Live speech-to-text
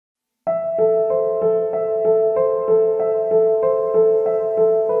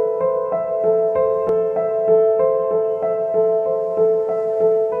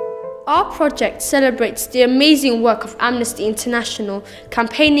Our project celebrates the amazing work of Amnesty International,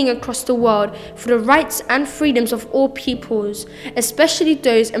 campaigning across the world for the rights and freedoms of all peoples, especially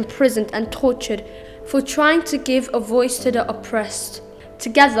those imprisoned and tortured, for trying to give a voice to the oppressed.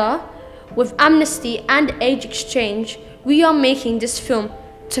 Together with Amnesty and Age Exchange, we are making this film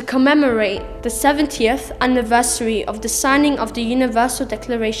to commemorate the 70th anniversary of the signing of the Universal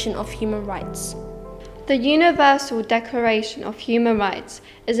Declaration of Human Rights. The Universal Declaration of Human Rights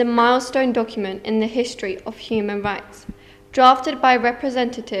is a milestone document in the history of human rights, drafted by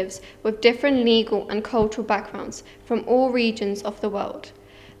representatives with different legal and cultural backgrounds from all regions of the world.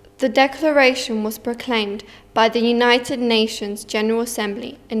 The Declaration was proclaimed by the United Nations General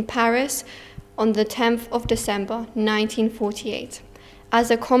Assembly in Paris on the 10th of December 1948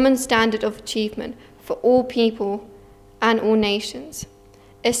 as a common standard of achievement for all people and all nations.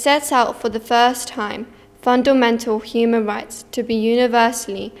 It sets out for the first time fundamental human rights to be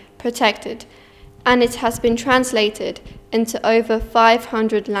universally protected, and it has been translated into over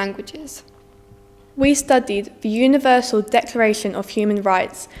 500 languages. We studied the Universal Declaration of Human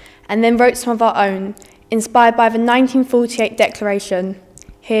Rights and then wrote some of our own, inspired by the 1948 Declaration.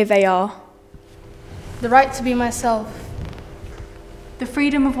 Here they are. The right to be myself. The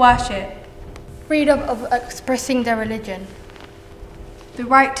freedom of worship. Freedom of expressing their religion. The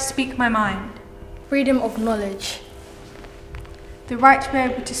right to speak my mind. Freedom of knowledge. The right to be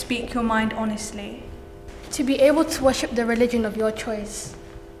able to speak your mind honestly. To be able to worship the religion of your choice.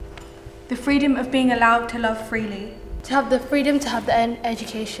 The freedom of being allowed to love freely. To have the freedom to have an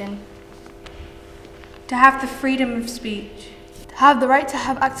education. To have the freedom of speech. To have the right to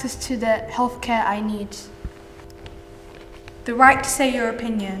have access to the healthcare I need. The right to say your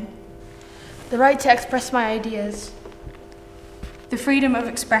opinion. The right to express my ideas. The freedom of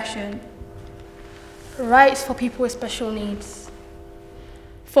expression. Rights for people with special needs.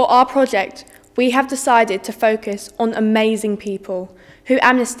 For our project, we have decided to focus on amazing people who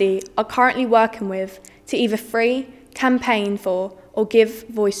Amnesty are currently working with to either free, campaign for, or give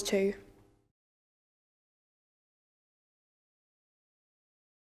voice to.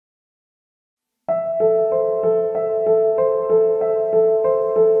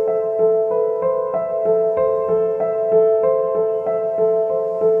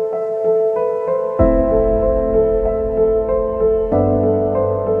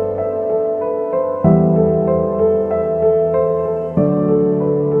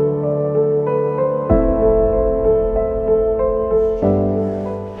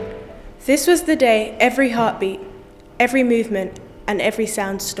 This was the day every heartbeat, every movement, and every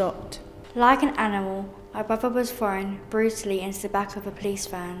sound stopped. Like an animal, my brother was thrown brutally into the back of a police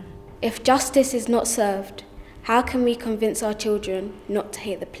van. If justice is not served, how can we convince our children not to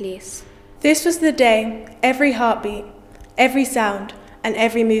hate the police? This was the day every heartbeat, every sound, and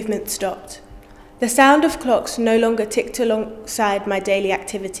every movement stopped. The sound of clocks no longer ticked alongside my daily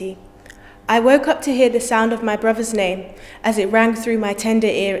activity. I woke up to hear the sound of my brother's name as it rang through my tender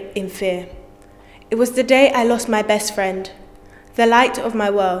ear in fear. It was the day I lost my best friend, the light of my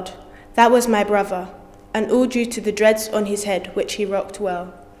world. That was my brother, and all due to the dreads on his head which he rocked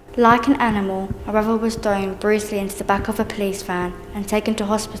well. Like an animal, my brother was thrown brutally into the back of a police van and taken to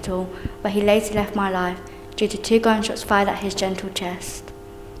hospital, where he later left my life due to 2 gunshots fired at his gentle chest.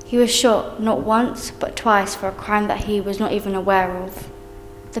 He was shot not once but twice for a crime that he was not even aware of.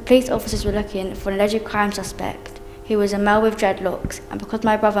 The police officers were looking for an alleged crime suspect, who was a male with dreadlocks, and because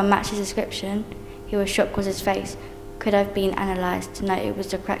my brother matched his description, he was shocked because his face could have been analysed to know it was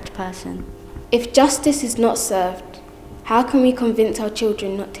the correct person. If justice is not served, how can we convince our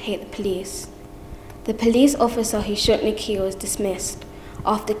children not to hate the police? The police officer who shot Nikhil was dismissed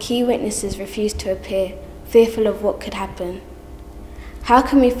after key witnesses refused to appear, fearful of what could happen. How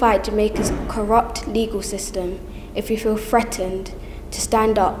can we fight Jamaica's corrupt legal system if we feel threatened to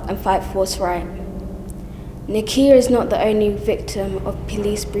stand up and fight for what's right? Nikhil is not the only victim of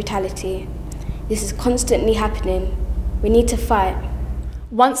police brutality. This is constantly happening. We need to fight.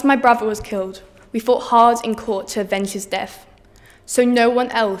 Once my brother was killed, we fought hard in court to avenge his death, so no one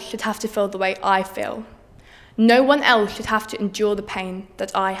else should have to feel the way I feel. No one else should have to endure the pain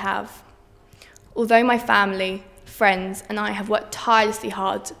that I have. Although my family, friends, and I have worked tirelessly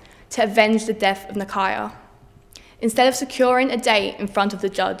hard to avenge the death of Nikhil, instead of securing a date in front of the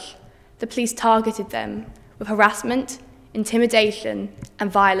judge, the police targeted them with harassment, intimidation,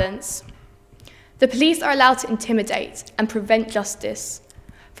 and violence. The police are allowed to intimidate and prevent justice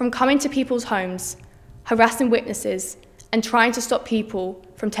from coming to people's homes, harassing witnesses, and trying to stop people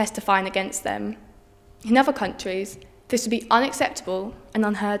from testifying against them. In other countries, this would be unacceptable and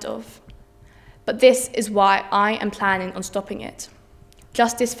unheard of. But this is why I am planning on stopping it.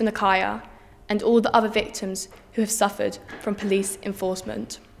 justice for Nakaya, and all the other victims who have suffered from police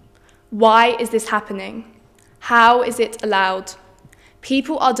enforcement. Why is this happening? How is it allowed?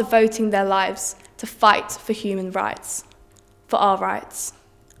 People are devoting their lives to fight for human rights, for our rights.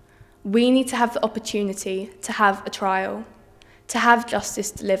 We need to have the opportunity to have a trial, to have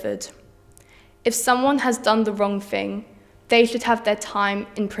justice delivered. If someone has done the wrong thing, they should have their time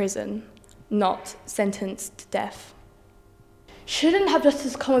in prison, not sentenced to death. Shouldn't have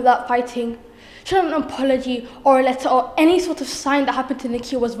justice come without fighting? Shouldn't an apology or a letter or any sort of sign that happened to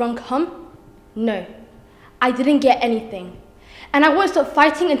Nikhil was wrong come? No, I didn't get anything. And I won't stop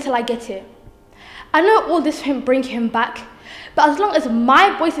fighting until I get it. I know all this won't bring him back, but as long as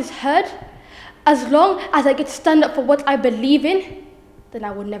my voice is heard, as long as I get to stand up for what I believe in, then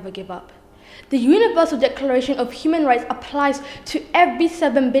I will never give up. The Universal Declaration of Human Rights applies to every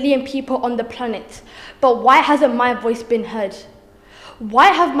 7 billion people on the planet. But why hasn't my voice been heard? Why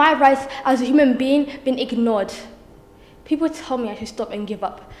have my rights as a human being been ignored? People tell me I should stop and give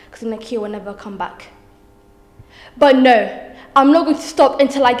up because Nikhil will never come back. But no, I'm not going to stop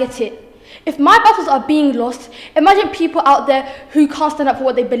until I get it. If my battles are being lost, imagine people out there who can't stand up for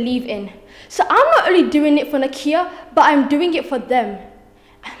what they believe in. So I'm not only doing it for Nakia, but I'm doing it for them.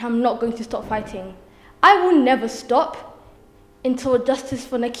 And I'm not going to stop fighting. I will never stop until justice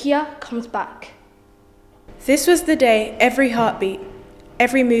for Nakia comes back. This was the day every heartbeat,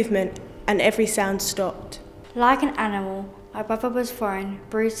 every movement, and every sound stopped. Like an animal, my brother was thrown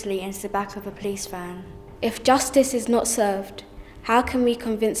brutally into the back of a police van. If justice is not served, how can we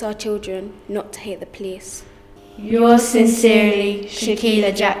convince our children not to hate the police? Yours sincerely,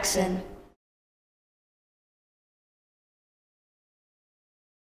 Shaquila Jackson.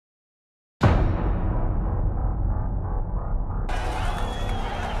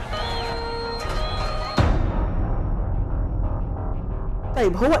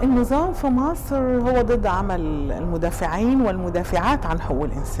 طيب هو النظام في مصر هو ضد عمل المدافعين والمدافعات عن حقوق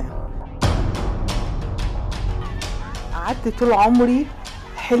الإنسان. قعدت طول عمري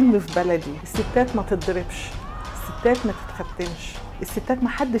حلم في بلدي، الستات ما تتضربش، الستات ما تتختنش، الستات ما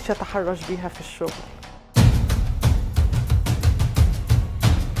حدش يتحرش بيها في الشغل.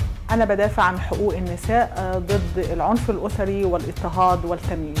 أنا بدافع عن حقوق النساء ضد العنف الأسري والاضطهاد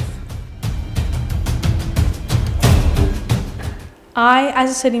والتمييز. I, as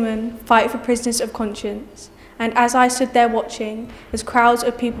a Suleiman, fight for prisoners of conscience, and as I stood there watching, as crowds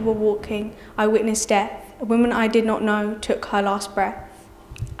of people were walking, I witnessed death. A woman I did not know took her last breath.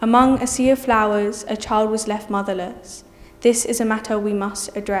 Among a sea of flowers, a child was left motherless. This is a matter we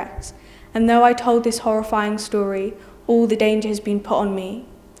must address, and though I told this horrifying story, all the danger has been put on me.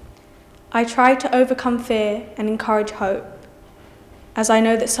 I tried to overcome fear and encourage hope, as I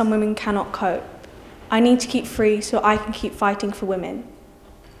know that some women cannot cope. I need to keep free so I can keep fighting for women.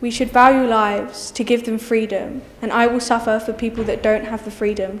 We should value lives to give them freedom, and I will suffer for people that don't have the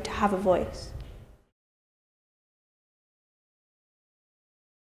freedom to have a voice.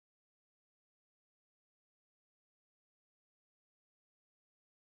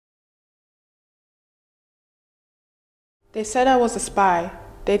 They said I was a spy.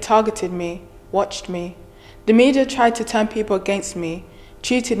 They targeted me, watched me. The media tried to turn people against me,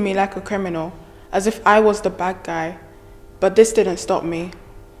 treated me like a criminal, as if I was the bad guy. But this didn't stop me.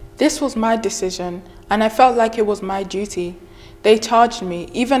 This was my decision, and I felt like it was my duty. They charged me,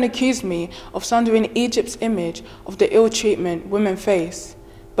 even accused me of slandering Egypt's image of the ill treatment women face.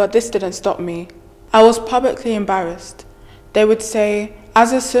 But this didn't stop me. I was publicly embarrassed. They would say,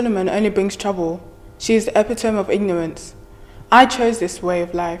 Azza Suleiman only brings trouble. She is the epitome of ignorance. I chose this way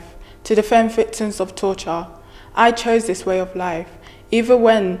of life, to defend victims of torture. I chose this way of life, even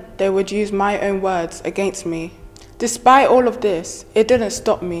when they would use my own words against me. Despite all of this, it didn't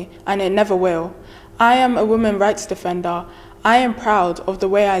stop me, and it never will. I am a women's rights defender. I am proud of the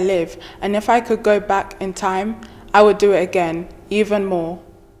way I live, and if I could go back in time, I would do it again, even more.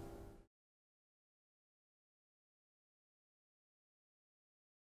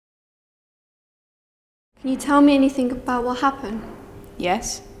 Can you tell me anything about what happened?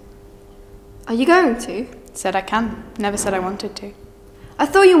 Yes. Are you going to? Said I can. Never said I wanted to. I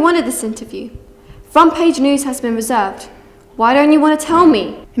thought you wanted this interview. Front page news has been reserved. Why don't you want to tell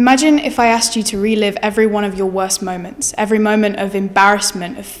me? Imagine if I asked you to relive every one of your worst moments, every moment of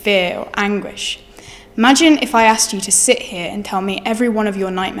embarrassment, of fear or anguish. Imagine if I asked you to sit here and tell me every one of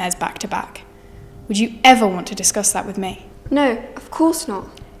your nightmares back to back. Would you ever want to discuss that with me? No, of course not.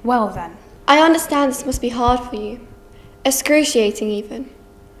 Well then. I understand this must be hard for you, excruciating even.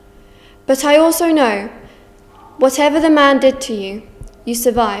 But I also know, whatever the man did to you, you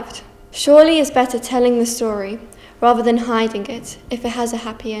survived. Surely it's better telling the story, rather than hiding it if it has a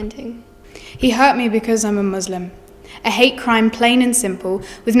happy ending. He hurt me because I'm a Muslim. A hate crime, plain and simple,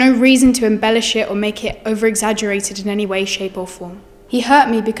 with no reason to embellish it or make it over-exaggerated in any way, shape or form. He hurt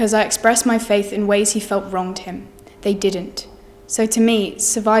me because I expressed my faith in ways he felt wronged him. They didn't. So to me,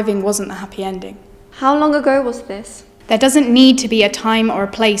 surviving wasn't the happy ending. How long ago was this? There doesn't need to be a time or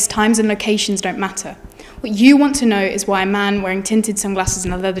a place. Times and locations don't matter. What you want to know is why a man wearing tinted sunglasses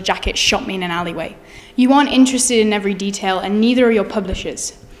and a leather jacket shot me in an alleyway. You aren't interested in every detail, and neither are your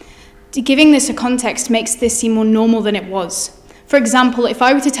publishers. Giving this a context makes this seem more normal than it was. For example, if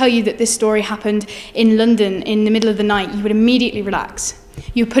I were to tell you that this story happened in London in the middle of the night, you would immediately relax.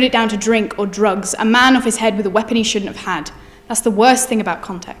 You would put it down to drink or drugs, a man off his head with a weapon he shouldn't have had. That's the worst thing about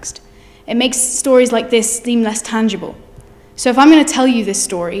context. It makes stories like this seem less tangible. So if I'm going to tell you this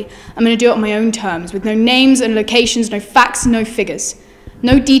story, I'm going to do it on my own terms, with no names and locations, no facts, no figures,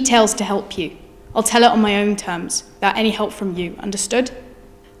 no details to help you. I'll tell it on my own terms, without any help from you, understood?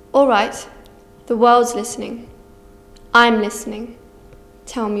 All right, the world's listening. I'm listening.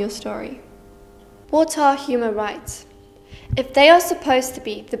 Tell me your story. What are human rights? If they are supposed to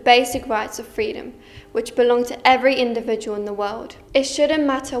be the basic rights of freedom, which belong to every individual in the world, it shouldn't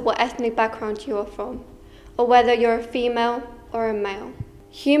matter what ethnic background you are from, or whether you're a female or a male.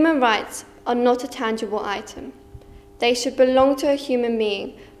 Human rights are not a tangible item. They should belong to a human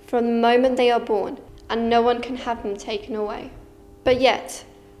being from the moment they are born, and no one can have them taken away. But yet,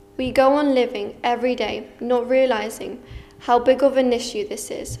 we go on living every day not realizing how big of an issue this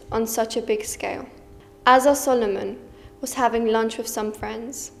is on such a big scale. Asa Solomon was having lunch with some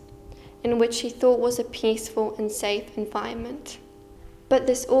friends, in which he thought was a peaceful and safe environment. But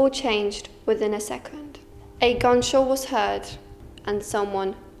this all changed within a second. A gunshot was heard, and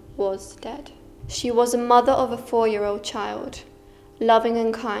someone was dead. She was a mother of a 4-year-old child, loving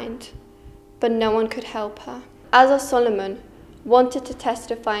and kind, but no one could help her. Asa Solomon wanted to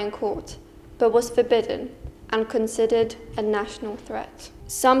testify in court, but was forbidden and considered a national threat.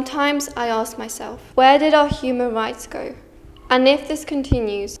 Sometimes I ask myself, where did our human rights go? And if this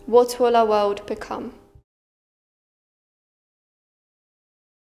continues, what will our world become?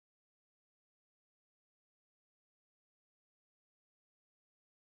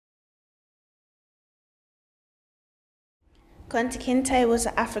 Kunta Kinte was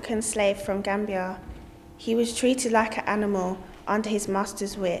an African slave from Gambia. He was treated like an animal under his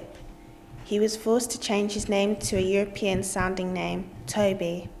master's whip. He was forced to change his name to a European-sounding name,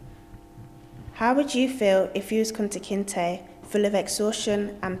 Toby. How would you feel if you was Kunta Kinte, full of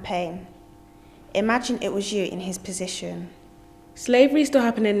exhaustion and pain? Imagine it was you in his position. Slavery is still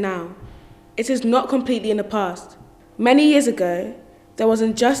happening now. It is not completely in the past. Many years ago, there was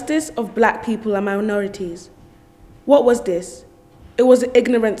injustice of black people and minorities. What was this? It was the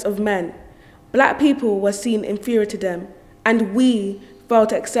ignorance of men. Black people were seen inferior to them, and we failed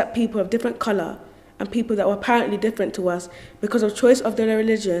to accept people of different colour and people that were apparently different to us because of choice of their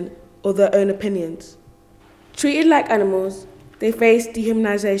religion or their own opinions. Treated like animals, they faced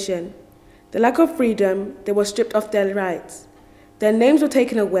dehumanization. The lack of freedom, they were stripped of their rights. Their names were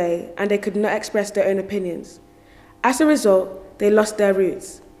taken away and they could not express their own opinions. As a result, they lost their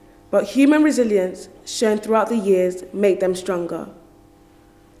roots. But human resilience, shown throughout the years, made them stronger.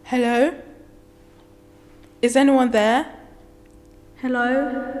 Hello? Is anyone there?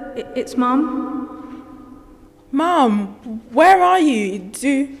 Hello? It's Mum. Mum, where are you?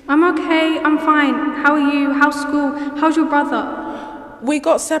 I'm okay, I'm fine. How are you? How's school? How's your brother? We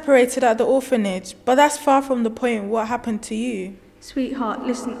got separated at the orphanage, but that's far from the point. What happened to you? Sweetheart,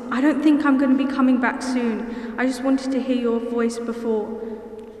 listen, I don't think I'm going to be coming back soon. I just wanted to hear your voice before.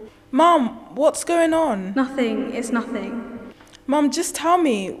 Mum, what's going on? Nothing, it's nothing. Mum, just tell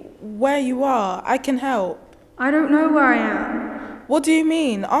me where you are. I can help. I don't know where I am. What do you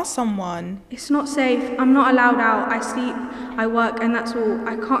mean? Ask someone. It's not safe. I'm not allowed out. I sleep, I work, and that's all.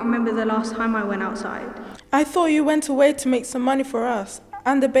 I can't remember the last time I went outside. I thought you went away to make some money for us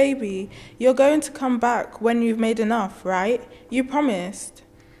and the baby. You're going to come back when you've made enough, right? You promised.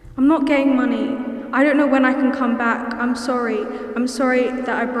 I'm not getting money. I don't know when I can come back. I'm sorry. I'm sorry that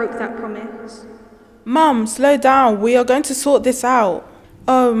I broke that promise. Mum, slow down. We are going to sort this out.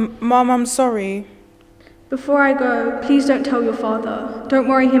 Mum, I'm sorry. Before I go, please don't tell your father. Don't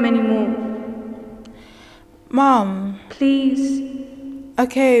worry him anymore. Mum. Please.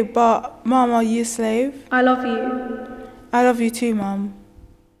 Okay, but Mum, are you a slave? I love you. I love you too, Mum.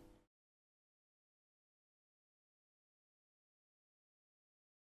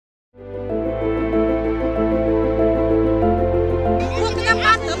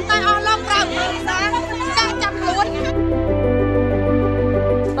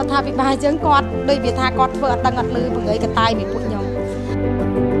 ពិបាកយើងគាត់ដូចវាថាគាត់ធ្វើអត់ដឹងអត់លឺបង្ើយកតាយពីពួកខ្ញុំ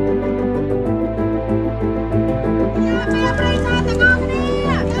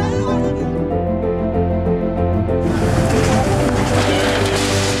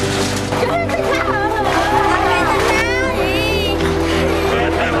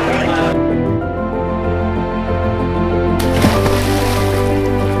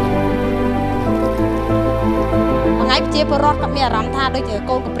ជាបរិវត្តគាត់មានអារម្មណ៍ថាដូចជា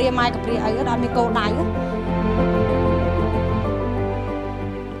កូនកំព្រាម៉ែកំព្រាឪដល់មានកូនដៃ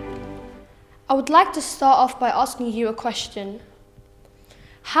I would like to start off by asking you a question.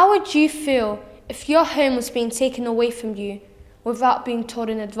 How would you feel if your home was being taken away from you without being told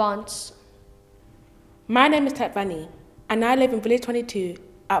in advance? My name is Tetvani, and I live in Village 22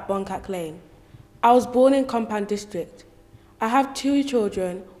 at Bonkak Lane. I was born in Compound District. I have 2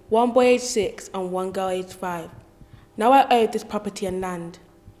 children, one boy aged 6 and one girl aged 5. Now I own this property and land.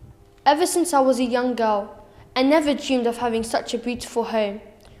 Ever since I was a young girl, I never dreamed of having such a beautiful home,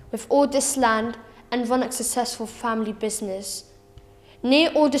 with all this land and run a successful family business. Near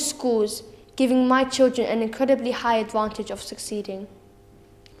all the schools, giving my children an incredibly high advantage of succeeding.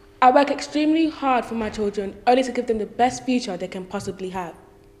 I work extremely hard for my children, only to give them the best future they can possibly have.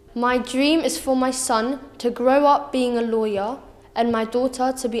 My dream is for my son to grow up being a lawyer and my daughter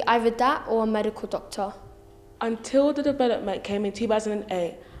to be either that or a medical doctor. Until the development came in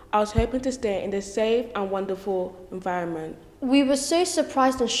 2008, I was hoping to stay in this safe and wonderful environment. We were so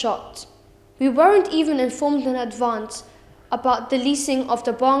surprised and shocked. We weren't even informed in advance about the leasing of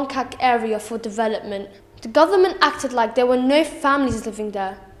the Bonkak area for development. The government acted like there were no families living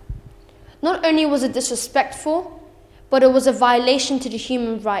there. Not only was it disrespectful, but it was a violation to the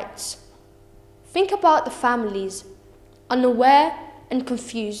human rights. Think about the families, unaware and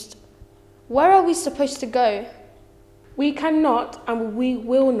confused. Where are we supposed to go? We cannot and we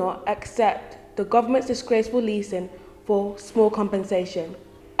will not accept the government's disgraceful leasing for small compensation.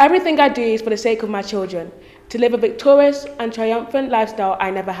 Everything I do is for the sake of my children, to live a victorious and triumphant lifestyle I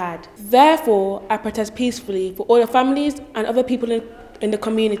never had. Therefore, I protest peacefully for all the families and other people in the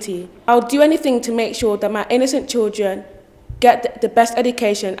community. I'll do anything to make sure that my innocent children get the best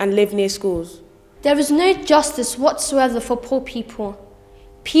education and live near schools. There is no justice whatsoever for poor people.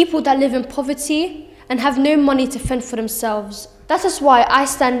 People that live in poverty and have no money to fend for themselves. That is why I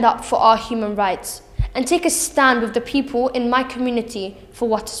stand up for our human rights and take a stand with the people in my community for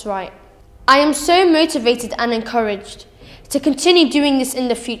what is right. I am so motivated and encouraged to continue doing this in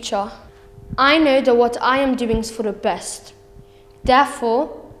the future. I know that what I am doing is for the best. Therefore,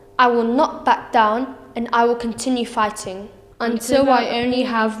 I will not back down and I will continue fighting until I only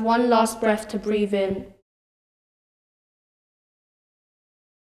have one last breath to breathe in.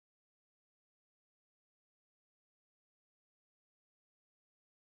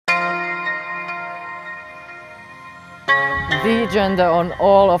 The gender on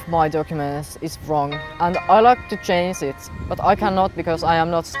all of my documents is wrong and I like to change it, but I cannot because I am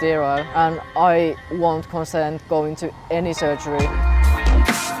not sterile and I won't consent going to any surgery.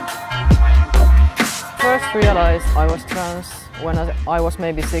 First realized I was trans when I was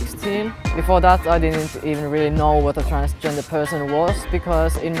maybe 16. Before that I didn't even really know what a transgender person was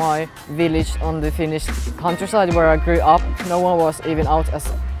because in my village on the Finnish countryside where I grew up, no one was even out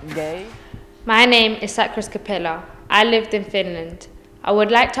as gay. My name is Sakras Capella. I lived in Finland. I would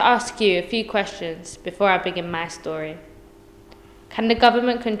like to ask you a few questions before I begin my story. Can the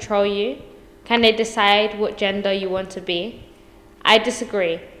government control you? Can they decide what gender you want to be? I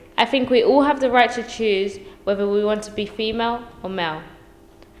disagree. I think we all have the right to choose whether we want to be female or male.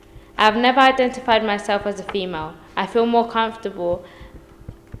 I have never identified myself as a female. I feel more comfortable,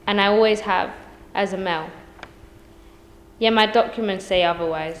 and I always have, as a male. Yet my documents say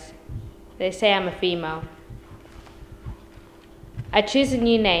otherwise. They say I'm a female. I choose a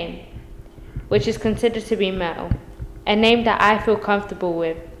new name, which is considered to be male, a name that I feel comfortable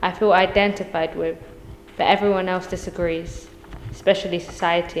with, I feel identified with, but everyone else disagrees, especially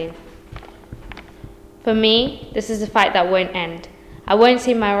society. For me, this is a fight that won't end. I won't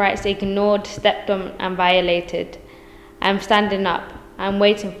see my rights ignored, stepped on and violated. I'm standing up. I'm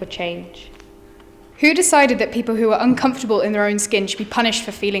waiting for change. Who decided that people who are uncomfortable in their own skin should be punished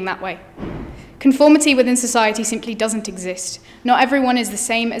for feeling that way? Conformity within society simply doesn't exist. Not everyone is the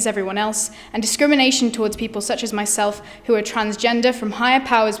same as everyone else, and discrimination towards people such as myself who are transgender from higher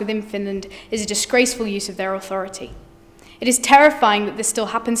powers within Finland is a disgraceful use of their authority. It is terrifying that this still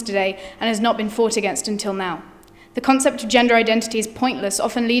happens today and has not been fought against until now. The concept of gender identity is pointless,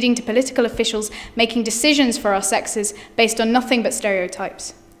 often leading to political officials making decisions for our sexes based on nothing but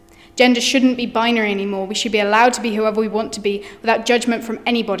stereotypes. Gender shouldn't be binary anymore. We should be allowed to be whoever we want to be without judgment from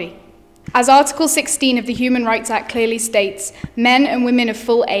anybody. As Article 16 of the Human Rights Act clearly states, men and women of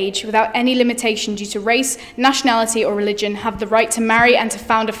full age, without any limitation due to race, nationality or religion, have the right to marry and to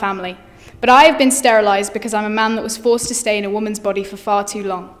found a family. But I have been sterilised because I'm a man that was forced to stay in a woman's body for far too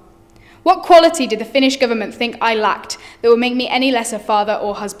long. What quality did the Finnish government think I lacked that would make me any less a father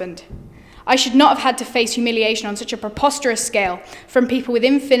or husband? I should not have had to face humiliation on such a preposterous scale from people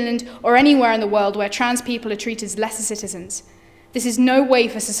within Finland or anywhere in the world where trans people are treated as lesser citizens. This is no way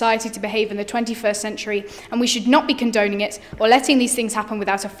for society to behave in the 21st century, and we should not be condoning it or letting these things happen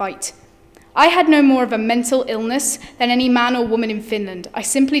without a fight. I had no more of a mental illness than any man or woman in Finland. I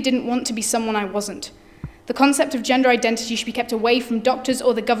simply didn't want to be someone I wasn't. The concept of gender identity should be kept away from doctors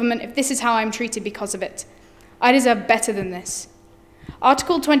or the government if this is how I'm treated because of it. I deserve better than this.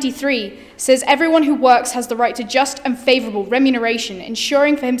 Article 23 says everyone who works has the right to just and favourable remuneration,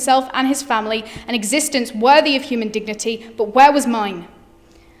 ensuring for himself and his family an existence worthy of human dignity, but where was mine?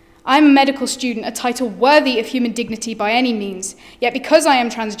 I'm a medical student, a title worthy of human dignity by any means, yet because I am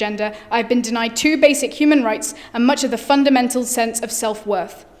transgender, I've been denied 2 basic human rights and much of the fundamental sense of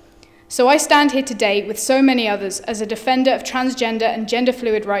self-worth. So I stand here today with so many others as a defender of transgender and gender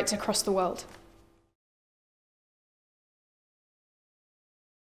fluid rights across the world.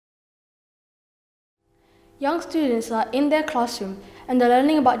 Young students are in their classroom and they're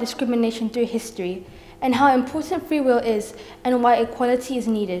learning about discrimination through history and how important free will is and why equality is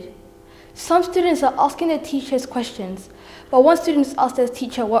needed. Some students are asking their teachers questions, but one student asks their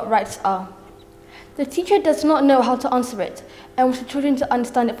teacher what rights are. The teacher does not know how to answer it and wants the children to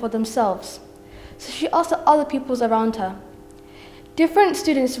understand it for themselves. So she asks the other pupils around her. Different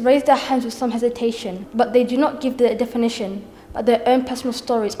students raise their hands with some hesitation, but they do not give the definition, but their own personal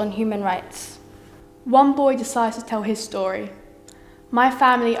stories on human rights. One boy decides to tell his story. My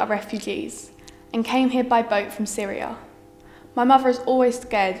family are refugees and came here by boat from Syria. My mother is always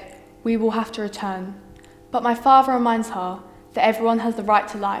scared we will have to return, but my father reminds her that everyone has the right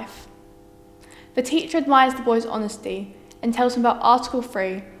to life. The teacher admires the boy's honesty and tells him about Article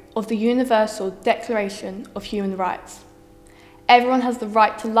 3 of the Universal Declaration of Human Rights. Everyone has the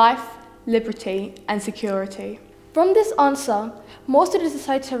right to life, liberty and security. From this answer, most students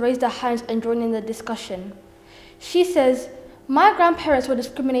decide to raise their hands and join in the discussion. She says, my grandparents were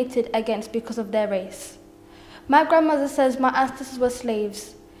discriminated against because of their race. My grandmother says my ancestors were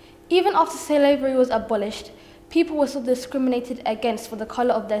slaves. Even after slavery was abolished, people were still discriminated against for the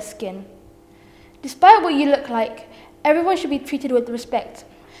color of their skin. Despite what you look like, everyone should be treated with respect,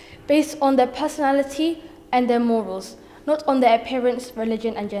 based on their personality and their morals, not on their appearance,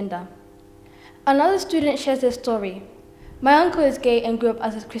 religion and gender. Another student shares their story. My uncle is gay and grew up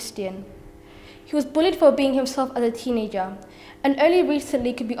as a Christian. He was bullied for being himself as a teenager, and only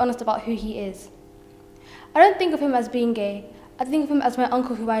recently could be honest about who he is. I don't think of him as being gay. I think of him as my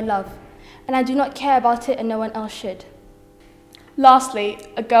uncle who I love, and I do not care about it and no one else should. Lastly,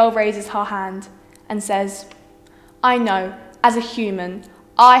 a girl raises her hand and says, I know, as a human,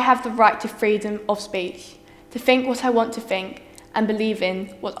 I have the right to freedom of speech, to think what I want to think, and believe in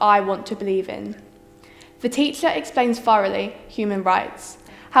what I want to believe in. The teacher explains thoroughly human rights,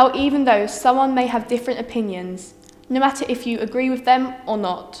 how even though someone may have different opinions, no matter if you agree with them or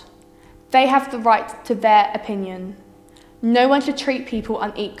not, they have the right to their opinion. No one should treat people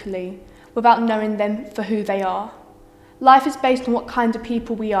unequally without knowing them for who they are. Life is based on what kind of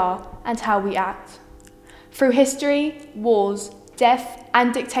people we are and how we act. Through history, wars, death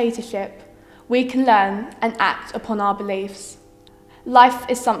and dictatorship, we can learn and act upon our beliefs. Life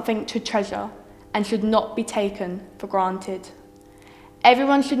is something to treasure and should not be taken for granted.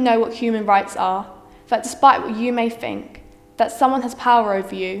 Everyone should know what human rights are, that despite what you may think, that someone has power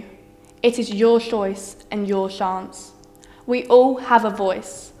over you, it is your choice and your chance. We all have a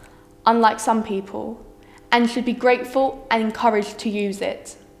voice, unlike some people, and should be grateful and encouraged to use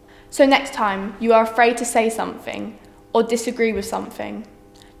it. So next time you are afraid to say something or disagree with something,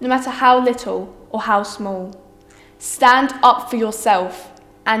 no matter how little or how small, stand up for yourself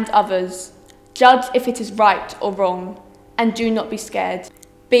and others. Judge if it is right or wrong, and do not be scared.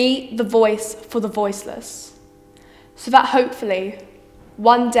 Be the voice for the voiceless, so that hopefully,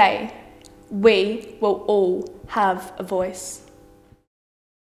 one day, we will all have a voice.